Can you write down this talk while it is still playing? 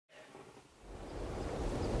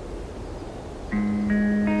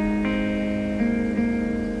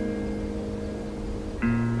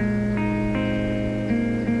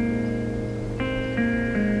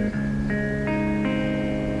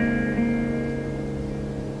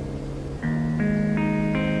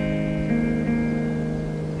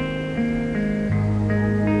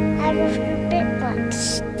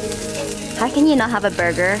can you not have a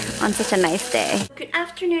burger on such a nice day? Good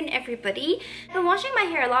afternoon, everybody. I've been washing my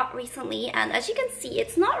hair a lot recently, and as you can see,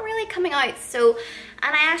 it's not really coming out. So,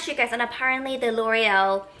 and I asked you guys, and apparently the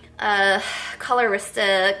L'Oreal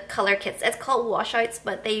Colorista color kits, it's called washouts,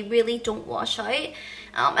 but they really don't wash out,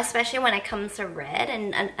 especially when it comes to red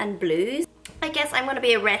and blues. I guess I'm gonna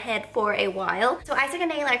be a redhead for a while. So Isaac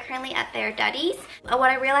and Ayla are currently at their daddy's. What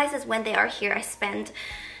I realize is when they are here, I spend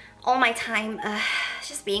all my time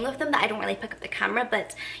just being with them, that I don't really pick up the camera,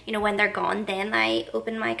 but you know, when they're gone, then I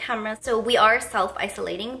open my camera. So we are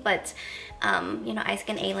self-isolating, but you know, Isaac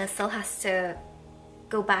and Ayla still has to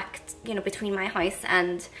go back, you know, between my house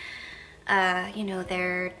and you know,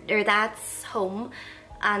 their dad's home.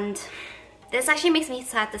 And this actually makes me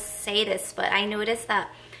sad to say this, but I noticed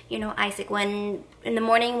that, you know, Isaac, when in the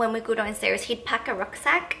morning when we go downstairs, he'd pack a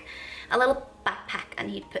rucksack, a little backpack,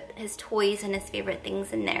 and he'd put his toys and his favorite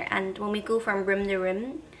things in there. And when we go from room to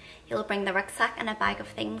room, he'll bring the rucksack and a bag of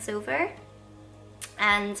things over.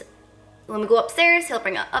 And when we go upstairs, he'll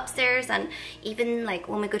bring it upstairs, and even like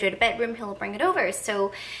when we go to the bedroom, he'll bring it over.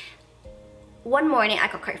 So one morning I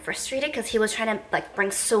got quite frustrated because he was trying to like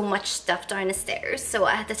bring so much stuff down the stairs. So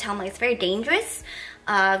I had to tell him, like, it's very dangerous.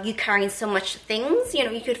 You carrying so much things, you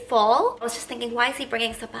know, you could fall. I was just thinking, why is he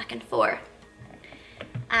bringing stuff back and forth?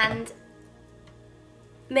 And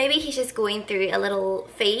maybe he's just going through a little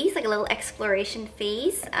phase, like a little exploration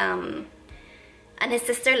phase. And his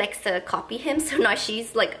sister likes to copy him, so now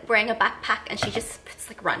she's like wearing a backpack and she just puts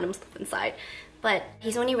like random stuff inside. But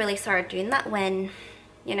he's only really started doing that when,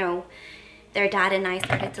 you know, their dad and I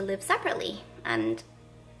started to live separately, and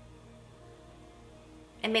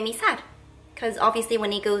it made me sad. Because obviously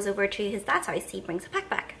when he goes over to his dad's house, he brings a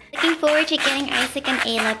backpack. Looking forward to getting Isaac and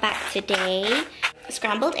Ayla back today.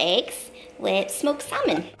 Scrambled eggs with smoked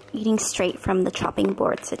salmon. Eating straight from the chopping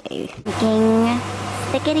board today. Making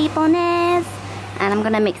spaghetti bolognese, and I'm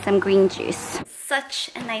gonna make some green juice.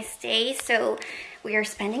 Such a nice day, so we are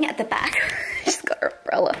spending at the back. She's got her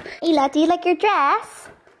umbrella. Ayla, do you like your dress?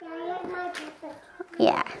 Yeah, I like my dress.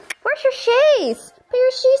 Yeah. Where's your shoes? Put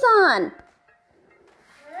your shoes on.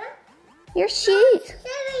 Your shoes.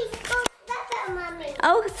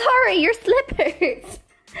 Oh, sorry, your slippers.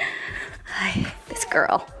 Hi, this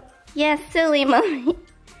girl. Yeah, silly mommy. All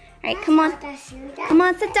right, come on. Come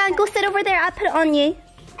on, sit down. Go sit over there. I'll put it on you.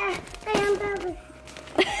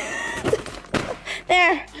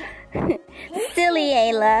 There. Silly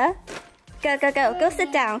Ayla. Go, go, go. Go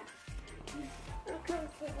sit down.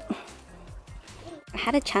 I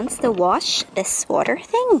had a chance to wash this water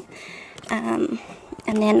thing.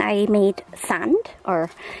 And then I made sand, or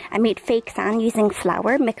I made fake sand using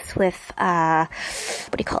flour mixed with, what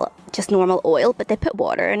do you call it? Just normal oil, but they put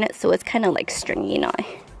water in it, so it's kind of like stringy now. So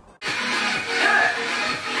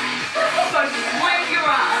swing your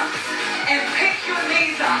arms and pick your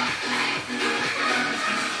knees up.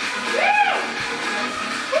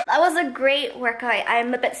 That was a great workout.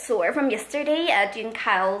 I'm a bit sore from yesterday doing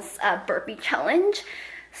Kyle's burpee challenge.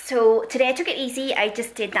 So today I took it easy. I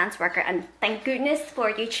just did dance workout, and thank goodness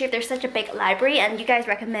for YouTube. There's such a big library, and you guys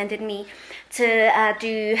recommended me to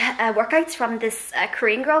do workouts from this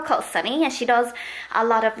Korean girl called Sunny, and she does a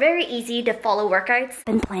lot of very easy to follow workouts.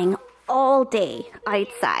 Been playing all day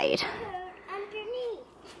outside.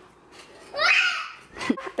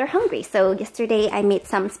 They're hungry, so yesterday I made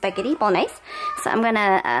some spaghetti bolognese. So I'm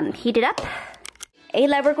gonna heat it up.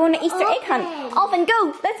 Ayla, we're going to Easter egg hunt. Oven,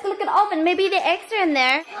 go! Let's go look at the oven. Maybe the eggs are in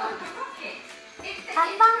there.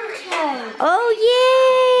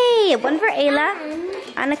 Oh, yay! One for Ayla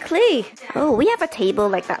and a clue. Oh, we have a table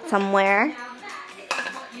like that somewhere.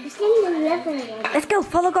 Let's go.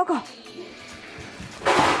 Follow Gogo.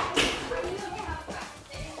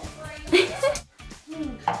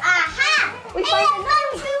 Aha! We found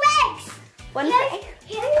 2 eggs. one egg.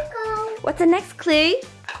 Here you go. What's the next clue?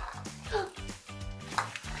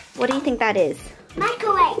 What do you think that is?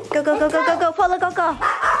 Microwave. Go, go, go, go, go, go. Follow Gogo.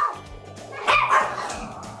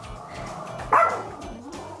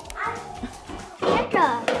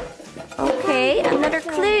 Okay, another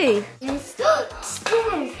clue.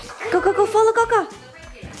 Go, go, go. Follow Gogo.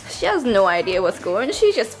 She has no idea what's going on.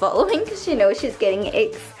 She's just following because she knows she's getting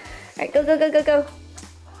eggs. All right, go, go, go, go, go.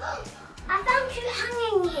 I found 2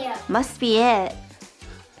 hanging here. Must be it.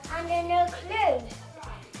 And then no clue.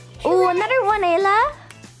 Oh, another one, Ayla.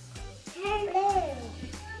 Hello.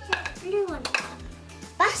 Blue one.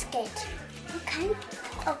 Basket. Okay.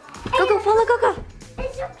 Oh. Go, go, follow Gogo.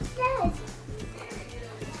 It's upstairs.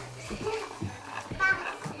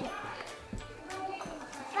 Basket.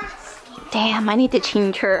 Damn, I need to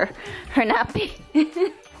change her nappy. I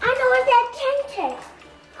know where that tent is.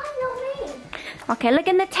 I know me. Okay, look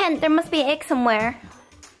in the tent. There must be an egg somewhere.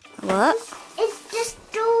 What? It's just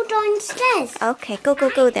all downstairs. Okay, go, go,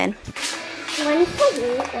 go then. One for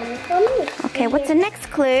you, one for me. Okay, what's the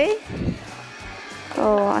next clue?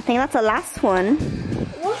 Oh, I think that's the last one.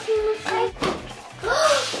 Washing machine.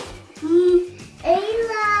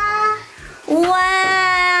 Ayla.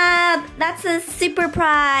 Wow, that's a super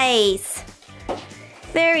prize.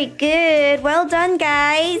 Very good. Well done,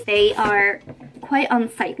 guys. They are quite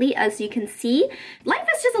unsightly, as you can see. Life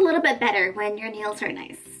is just a little bit better when your nails are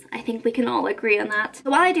nice. I think we can all agree on that. So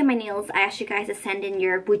while I do my nails, I ask you guys to send in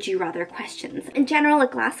your would you rather questions. In general, a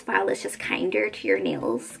glass file is just kinder to your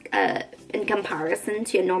nails in comparison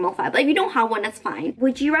to a normal file. But if you don't have one, it's fine.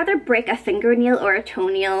 Would you rather break a fingernail or a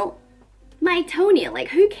toenail? My toenail, like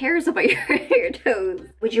who cares about your toes?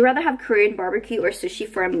 Would you rather have Korean barbecue or sushi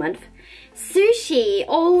for a month? Sushi,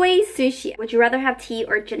 always sushi. Would you rather have tea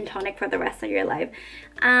or gin tonic for the rest of your life?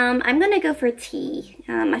 I'm gonna go for tea.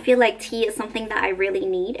 I feel like tea is something that I really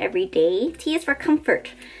need every day. Tea is for comfort.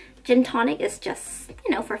 Gin tonic is just,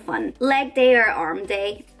 you know, for fun. Leg day or arm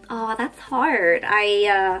day? Oh, that's hard.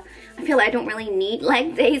 I feel like I don't really need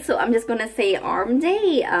leg day, so I'm just gonna say arm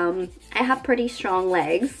day. I have pretty strong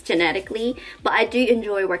legs genetically, but I do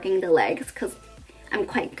enjoy working the legs because I'm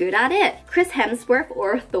quite good at it. Chris Hemsworth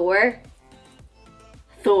or Thor?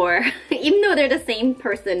 Thor. Even though they're the same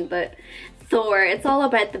person, but Thor. It's all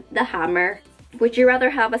about the hammer. Would you rather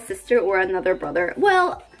have a sister or another brother?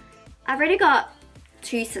 Well, I've already got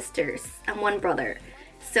 2 sisters and 1 brother.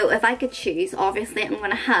 So if I could choose, obviously I'm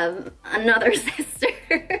gonna have another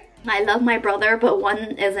sister. I love my brother, but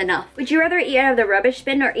 1 is enough. Would you rather eat out of the rubbish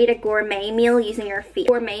bin or eat a gourmet meal using your feet?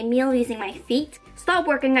 Gourmet meal using my feet? Stop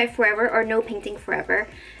working out forever or no painting forever?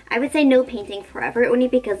 I would say no painting forever, only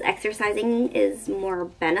because exercising is more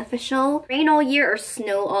beneficial. Rain all year or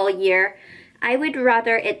snow all year? I would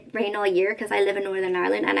rather it rain all year because I live in Northern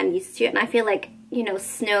Ireland and I'm used to it, and I feel like, you know,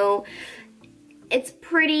 snow, it's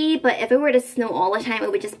pretty, but if it were to snow all the time,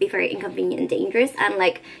 it would just be very inconvenient and dangerous. And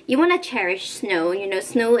like, you want to cherish snow. You know,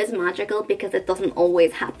 snow is magical because it doesn't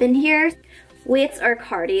always happen here. Weights or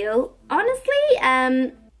cardio?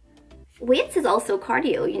 Honestly, weights is also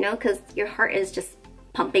cardio, you know, because your heart is just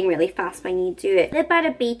pumping really fast when you do it. Live by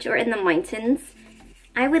the beach or in the mountains?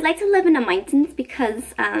 I would like to live in the mountains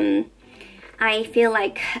because I feel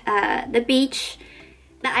like the beach,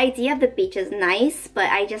 the idea of the beach is nice,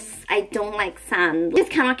 but I don't like sand.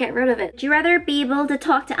 Just cannot get rid of it. Would you rather be able to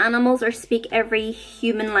talk to animals or speak every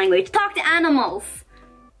human language? Talk to animals!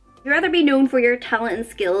 Would you rather be known for your talent and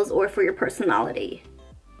skills or for your personality?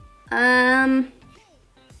 Maybe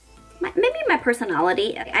my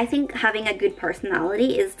personality. I think having a good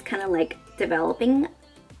personality is kind of like developing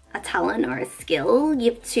a talent or a skill.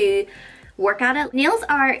 You have to work at it. Nails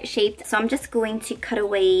are shaped, so I'm just going to cut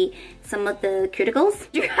away some of the cuticles.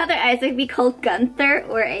 Would you rather Isaac be called Gunther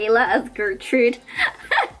or Ayla as Gertrude?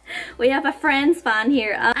 We have a Friends fan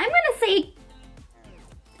here. I'm gonna say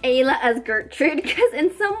Ayla as Gertrude because in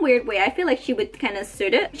some weird way I feel like she would kind of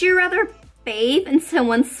suit it. Would you rather bathe in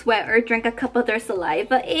someone's sweat or drink a cup of their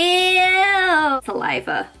saliva? Ew!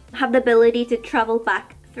 Saliva. Have the ability to travel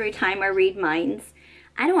back through time or read minds.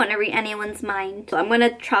 I don't want to read anyone's mind, so I'm going to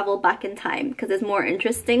travel back in time because it's more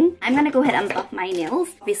interesting. I'm going to go ahead and buff my nails.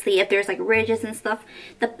 Obviously, if there's like ridges and stuff,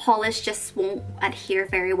 the polish just won't adhere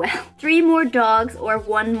very well. 3 more dogs or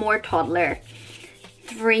 1 more toddler?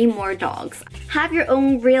 3 more dogs. Have your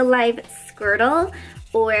own real life Squirtle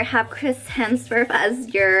or have Chris Hemsworth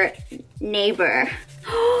as your neighbor?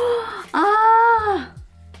 Ah!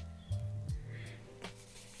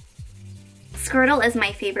 Squirtle is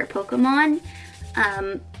my favorite Pokemon.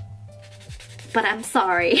 But I'm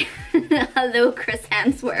sorry. Hello, Chris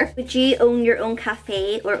Hemsworth. Would you own your own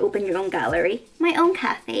cafe or open your own gallery? My own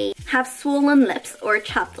cafe. Have swollen lips or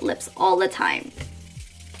chapped lips all the time?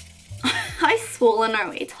 How swollen are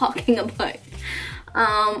we talking about?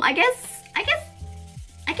 I guess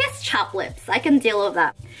chapped lips. I can deal with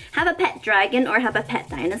that. Have a pet dragon or have a pet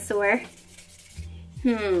dinosaur?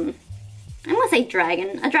 I'm gonna say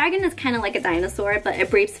dragon. A dragon is kind of like a dinosaur, but it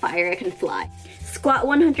breathes fire, it can fly. Squat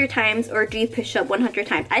 100 times or do push-up 100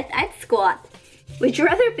 times? I'd squat. Would you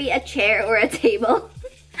rather be a chair or a table?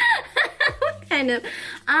 What kind of...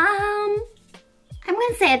 I'm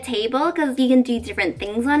gonna say a table because you can do different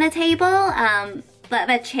things on a table. But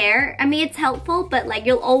a chair, I mean, it's helpful, but like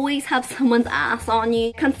you'll always have someone's ass on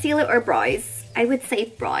you. Concealer or brows? I would say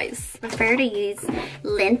brows. I prefer to use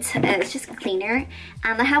lint, it's just cleaner.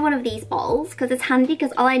 And I have one of these balls because it's handy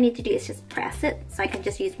because all I need to do is just press it. So I can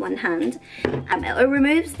just use one hand. It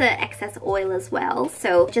removes the excess oil as well.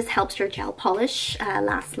 So it just helps your gel polish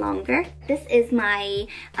last longer. This is my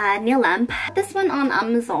nail lamp. This one on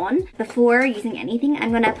Amazon. Before using anything,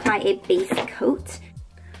 I'm going to apply a base coat.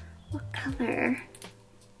 What color?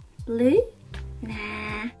 Blue?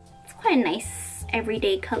 Nah. It's quite a nice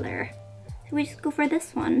everyday color. We just go for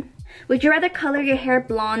this one. Would you rather color your hair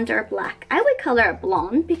blonde or black? I would color it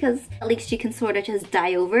blonde because at least you can sort of just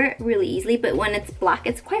dye over it really easily, but when it's black,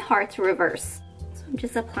 it's quite hard to reverse. So I'm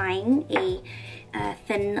just applying a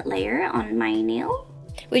thin layer on my nail.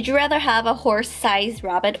 Would you rather have a horse-sized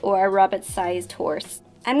rabbit or a rabbit-sized horse?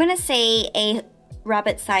 I'm gonna say a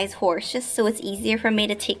rabbit-sized horse just so it's easier for me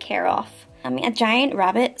to take care of. I mean, a giant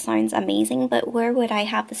rabbit sounds amazing, but where would I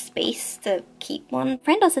have the space to keep one? A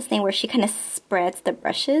friend does this thing where she kind of spreads the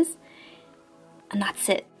brushes, and that's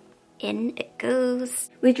it. In it goes.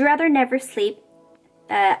 Would you rather never sleep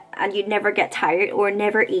and you'd never get tired, or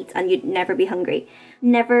never eat and you'd never be hungry?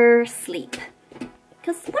 Never sleep.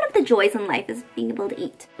 Because one of the joys in life is being able to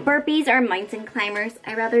eat. Burpees are mountain climbers.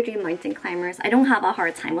 I rather do mountain climbers. I don't have a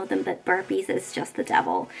hard time with them, but burpees is just the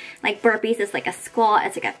devil. Like burpees is like a squat,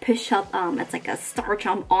 it's like a push-up, it's like a star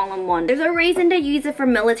jump all in one. There's a reason to use it for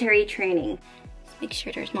military training. Just make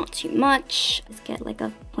sure there's not too much. Just get like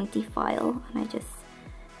a pointy file and I just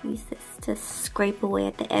use this to scrape away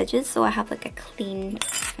at the edges so I have like a clean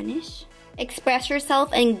finish. Express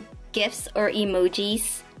yourself in GIFs or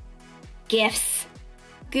emojis. GIFs.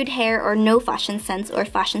 Good hair or no fashion sense, or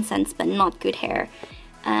fashion sense but not good hair.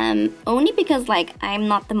 Only because like I'm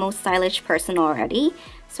not the most stylish person already,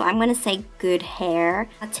 so I'm gonna say good hair.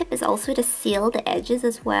 A tip is also to seal the edges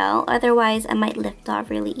as well, otherwise I might lift off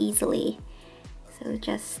really easily. So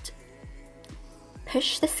just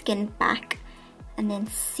push the skin back and then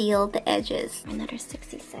seal the edges. Another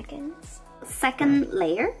 60 seconds. Second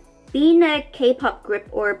layer. Being a K-pop group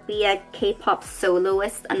or be a K-pop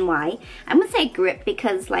soloist, and why? I'm gonna say group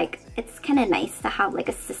because like it's kind of nice to have like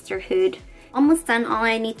a sisterhood. Almost done. All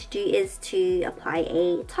I need to do is to apply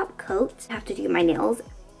a top coat. I have to do my nails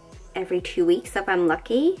every 2 weeks if I'm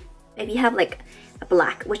lucky. If you have like a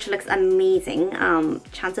black, which looks amazing,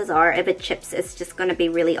 chances are if it chips it's just gonna be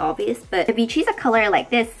really obvious, but if you choose a color like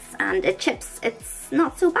this and it chips, it's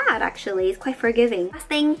not so bad actually. It's quite forgiving. Last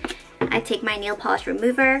thing, I take my nail polish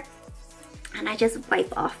remover and I just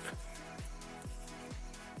wipe off.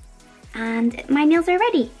 And my nails are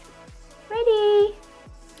ready. Ready.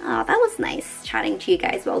 Oh, that was nice chatting to you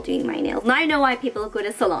guys while doing my nails. Now I know why people go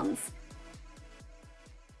to salons.